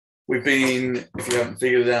We've been, if you haven't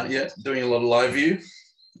figured it out yet, doing a lot of live view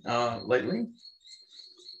lately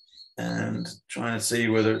and trying to see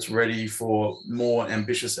whether it's ready for more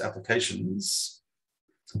ambitious applications.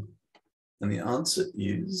 And the answer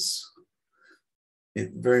is,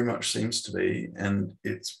 it very much seems to be, and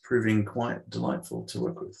it's proving quite delightful to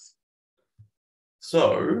work with.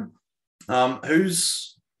 So, I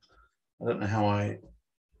don't know how I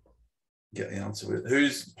get the answer with,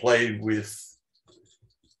 who's played with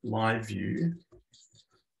LiveView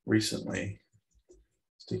recently?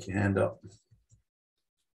 Stick your hand up.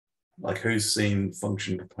 Like, who's seen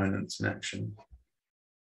function components in action?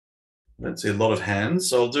 I don't see a lot of hands,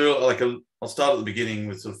 so I'll do like I'll start at the beginning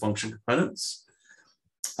with sort of function components.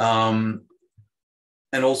 And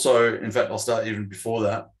also, in fact, I'll start even before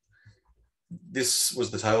that. This was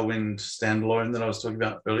the Tailwind standalone that I was talking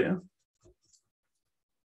about earlier.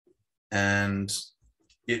 And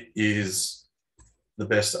it is the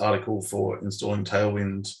best article for installing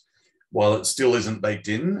Tailwind while it still isn't baked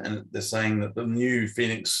in. And they're saying that the new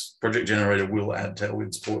Phoenix project generator will add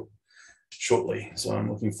Tailwind support shortly. So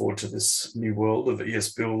I'm looking forward to this new world of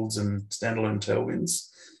ES builds and standalone Tailwinds.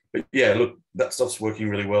 But yeah, look, that stuff's working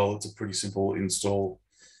really well. It's a pretty simple install,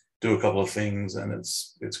 do a couple of things, and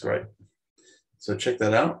it's great. So check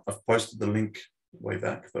that out. I've posted the link way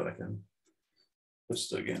back, but I can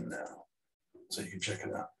post it again now so you can check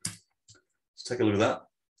it out. Let's take a look at that.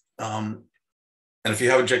 And if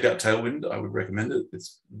you haven't checked out Tailwind, I would recommend it.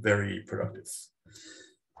 It's very productive.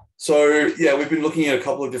 So yeah, we've been looking at a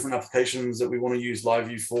couple of different applications that we want to use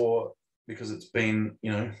LiveView for, because it's been,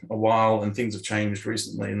 you know, a while and things have changed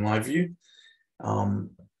recently in LiveView.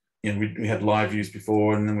 You know, we had live views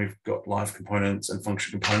before, and then we've got live components and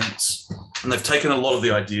function components. And they've taken a lot of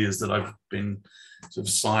the ideas that I've been sort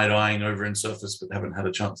of side-eyeing over in Surface, but haven't had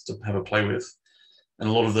a chance to have a play with. And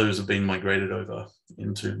a lot of those have been migrated over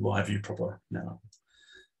into LiveView proper now.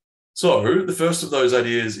 So the first of those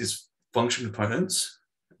ideas is function components.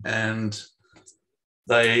 And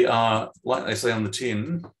they are, like they say on the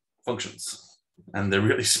tin, functions. And they're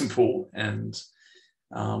really simple. And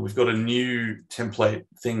we've got a new template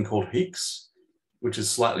thing called Heeks, which is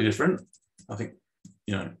slightly different. I think,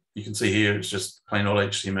 you know, you can see here, it's just plain old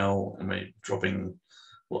HTML, and we're dropping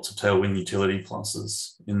lots of Tailwind utility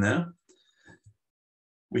classes in there.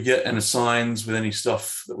 We get and assigns with any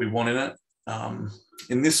stuff that we want in it.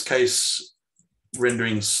 In this case,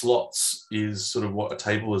 rendering slots is sort of what a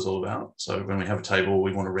table is all about. So when we have a table,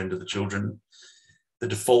 we want to render the children. The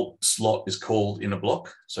default slot is called in a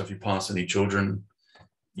block. So if you pass any children,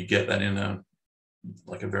 you get that in a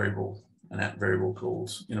variable, an at variable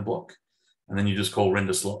called in a block. And then you just call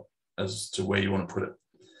render slot as to where you want to put it.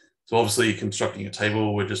 So obviously constructing a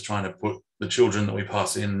table, we're just trying to put the children that we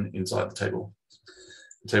pass in inside the table.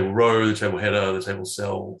 The table row, the table header, the table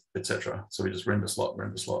cell, etc. So we just render slot,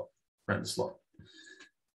 render slot, render slot.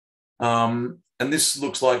 And this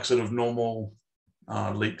looks like sort of normal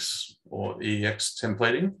leaks or EEX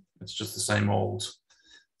templating. It's just the same old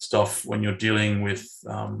stuff when you're dealing with,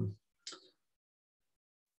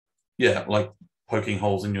 yeah, like poking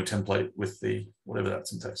holes in your template with the, whatever that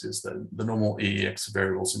syntax is, the normal EEX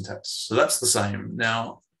variable syntax. So that's the same.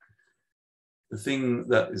 Now, the thing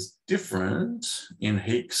that is different in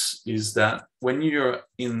Heeks is that when you're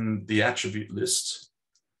in the attribute list,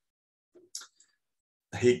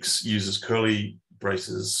 Heeks uses curly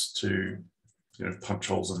braces to, you know, punch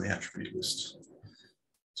holes in the attribute list.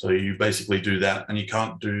 So you basically do that, and you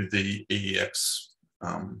can't do the EEX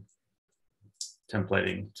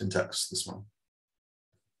templating syntax, this one.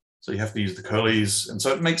 So you have to use the curlies, and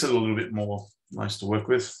so it makes it a little bit more nice to work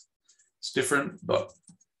with. It's different, but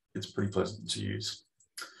it's pretty pleasant to use.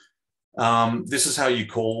 This is how you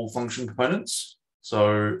call function components.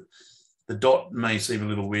 So the dot may seem a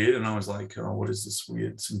little weird, and I was like, oh, what is this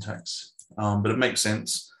weird syntax? But it makes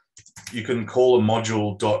sense. You can call a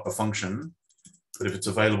module dot a function, but if it's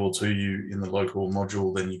available to you in the local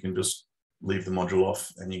module, then you can just leave the module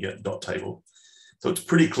off and you get dot table. So it's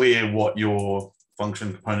pretty clear what your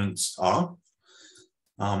function components are,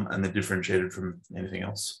 and they're differentiated from anything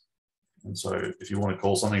else. And so if you want to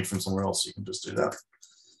call something from somewhere else, you can just do that.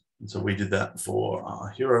 And so we did that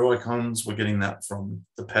for hero icons. We're getting that from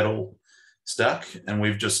the pedal stack, and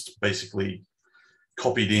we've just basically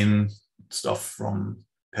copied in stuff from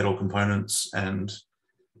pedal components, and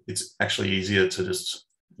it's actually easier to just,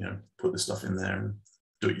 you know, put this stuff in there and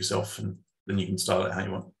do it yourself, and then you can style it how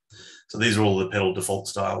you want. So these are all the pedal default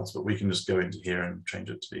styles, but we can just go into here and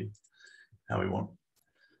change it to be how we want.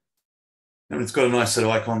 And it's got a nice set of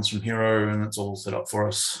icons from Hero, and it's all set up for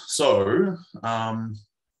us. So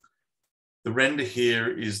the render here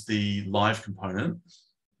is the live component.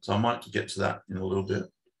 So I might get to that in a little bit.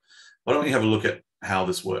 Why don't we have a look at how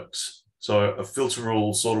this works? So a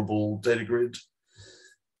filterable, sortable data grid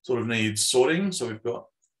sort of needs sorting. So we've got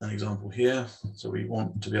an example here. So we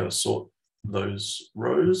want to be able to sort those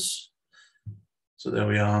rows. So there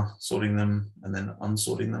we are, sorting them and then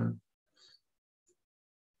unsorting them.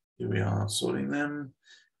 Here we are, sorting them.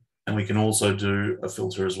 And we can also do a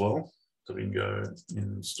filter as well. So we can go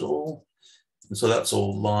install. And so that's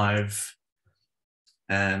all live.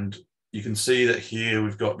 And you can see that here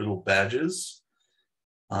we've got little badges.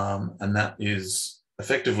 And that is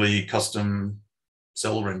effectively custom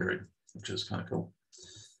cell rendering, which is kind of cool.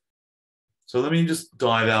 So let me just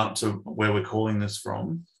dive out to where we're calling this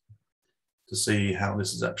from to see how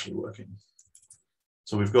this is actually working.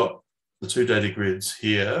 So we've got the two data grids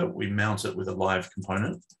here. We mount it with a live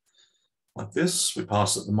component like this. We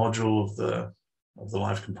pass it the module of the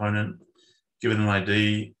live component, give it an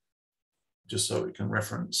ID just so it can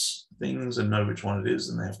reference things and know which one it is,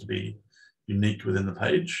 and they have to be unique within the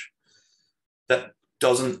page. That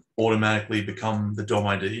doesn't automatically become the DOM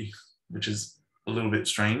ID, which is a little bit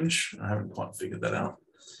strange. I haven't quite figured that out.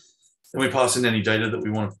 Then we pass in any data that we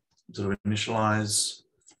want to sort of initialize.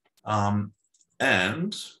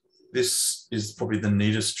 And this is probably the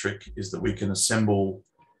neatest trick, is that we can assemble,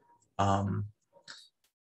 I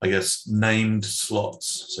guess, named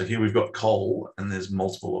slots. So here we've got coal and there's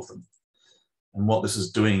multiple of them. And what this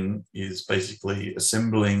is doing is basically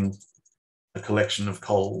assembling a collection of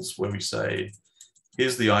coals where we say,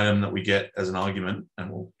 here's the item that we get as an argument, and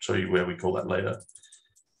we'll show you where we call that later.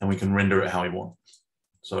 And we can render it how we want.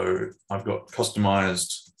 So I've got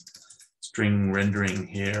customized string rendering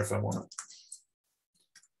here if I want it.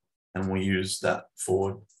 And we use that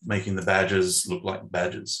for making the badges look like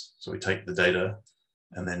badges. So we take the data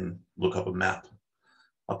and then look up a map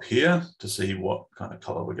up here to see what kind of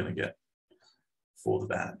color we're going to get for the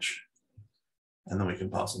badge. And then we can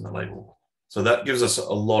pass in the label. So that gives us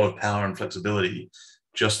a lot of power and flexibility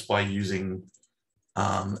just by using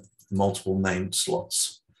multiple named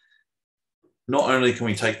slots. Not only can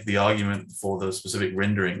we take the argument for the specific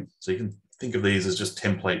rendering, so you can think of these as just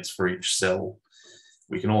templates for each cell.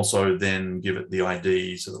 We can also then give it the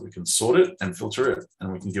ID so that we can sort it and filter it,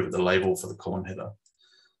 and we can give it the label for the column header.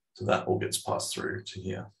 So that all gets passed through to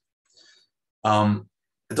here.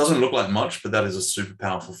 It doesn't look like much, but that is a super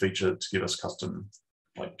powerful feature to give us custom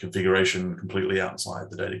configuration completely outside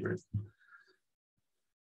the data grid.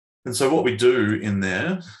 And so what we do in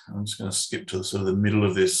there, I'm just going to skip to sort of the middle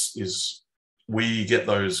of this, is we get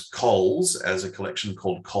those coals as a collection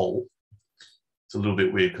called coal. It's a little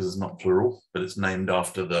bit weird because it's not plural, but it's named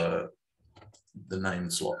after the name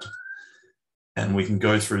slot. And we can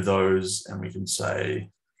go through those and we can say,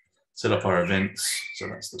 set up our events. So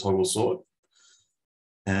that's the toggle sort.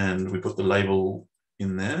 And we put the label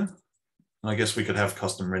in there. And I guess we could have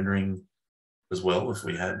custom rendering as well if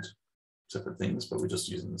we had separate things, but we're just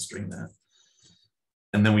using the string there.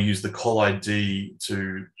 And then we use the call ID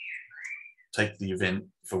to take the event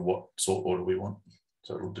for what sort order we want.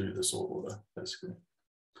 So it'll do the sort order, basically,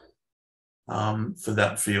 for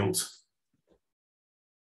that field.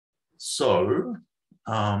 So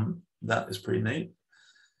that is pretty neat.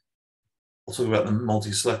 I'll talk about the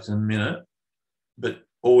multi-select in a minute, but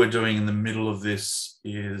all we're doing in the middle of this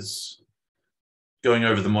is going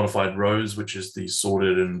over the modified rows, which is the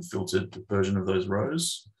sorted and filtered version of those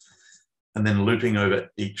rows, and then looping over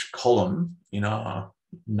each column in our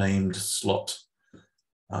named slot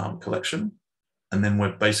collection. And then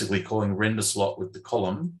we're basically calling render slot with the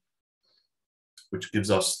column, which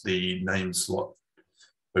gives us the named slot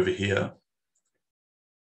over here.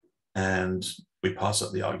 And we pass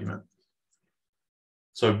up the argument.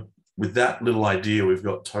 So with that little idea, we've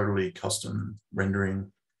got totally custom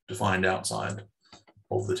rendering defined outside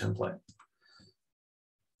of the template.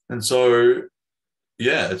 And so,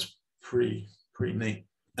 yeah, it's pretty neat.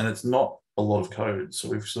 And it's not a lot of code. So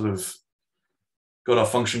we've sort of got our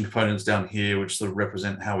function components down here, which sort of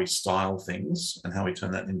represent how we style things and how we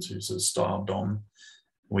turn that into sort of style DOM.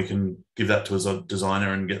 We can give that to a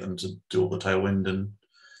designer and get them to do all the tailwind and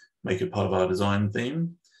make it part of our design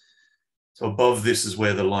theme. So above this is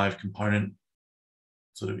where the live component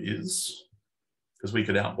sort of is, because we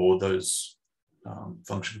could outboard those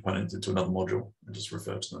function components into another module and just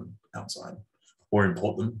refer to them outside, or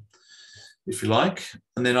import them if you like.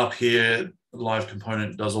 And then up here, the live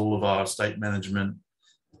component does all of our state management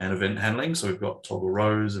and event handling. So we've got toggle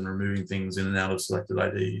rows and removing things in and out of selected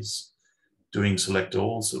IDs, doing select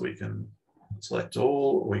all, so we can select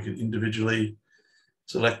all, or we can individually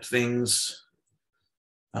select things.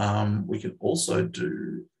 We can also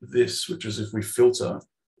do this, which is if we filter,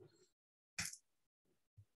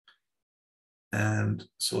 and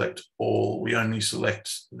select all. We only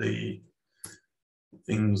select the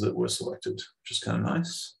things that were selected, which is kind of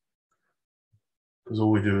nice, because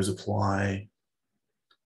all we do is apply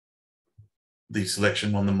the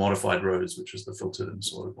selection on the modified rows, which is the filtered and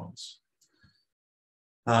sorted ones.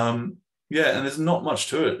 Yeah, and there's not much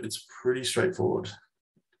to it. It's pretty straightforward. A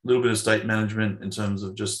little bit of state management in terms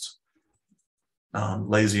of just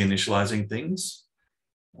lazy initializing things.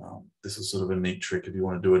 This is sort of a neat trick if you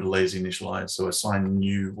want to do a lazy initialize. So assign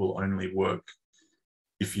new will only work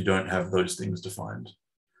if you don't have those things defined.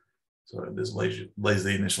 So there's lazy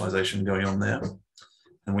initialization going on there.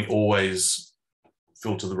 And we always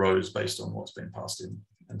filter the rows based on what's been passed in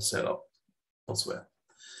and set up elsewhere.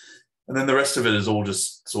 And then the rest of it is all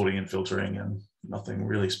just sorting and filtering and nothing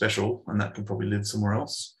really special. And that can probably live somewhere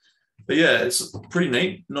else. But yeah, it's pretty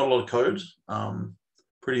neat. Not a lot of code.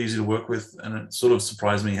 Pretty easy to work with. And it sort of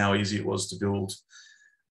surprised me how easy it was to build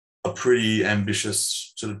a pretty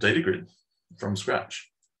ambitious sort of data grid from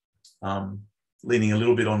scratch. Leaning a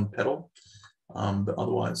little bit on pedal, but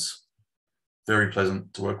otherwise very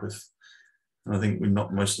pleasant to work with. And I think we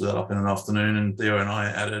knocked most of that up in an afternoon, and Theo and I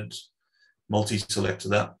added multi-select to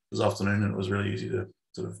that this afternoon, and it was really easy to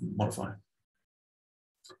sort of modify.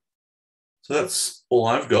 So that's all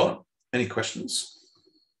I've got. Any questions?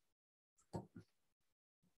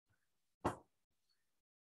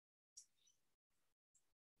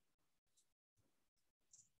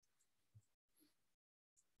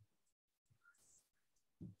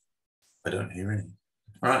 I don't hear any.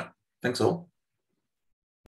 All right, thanks all.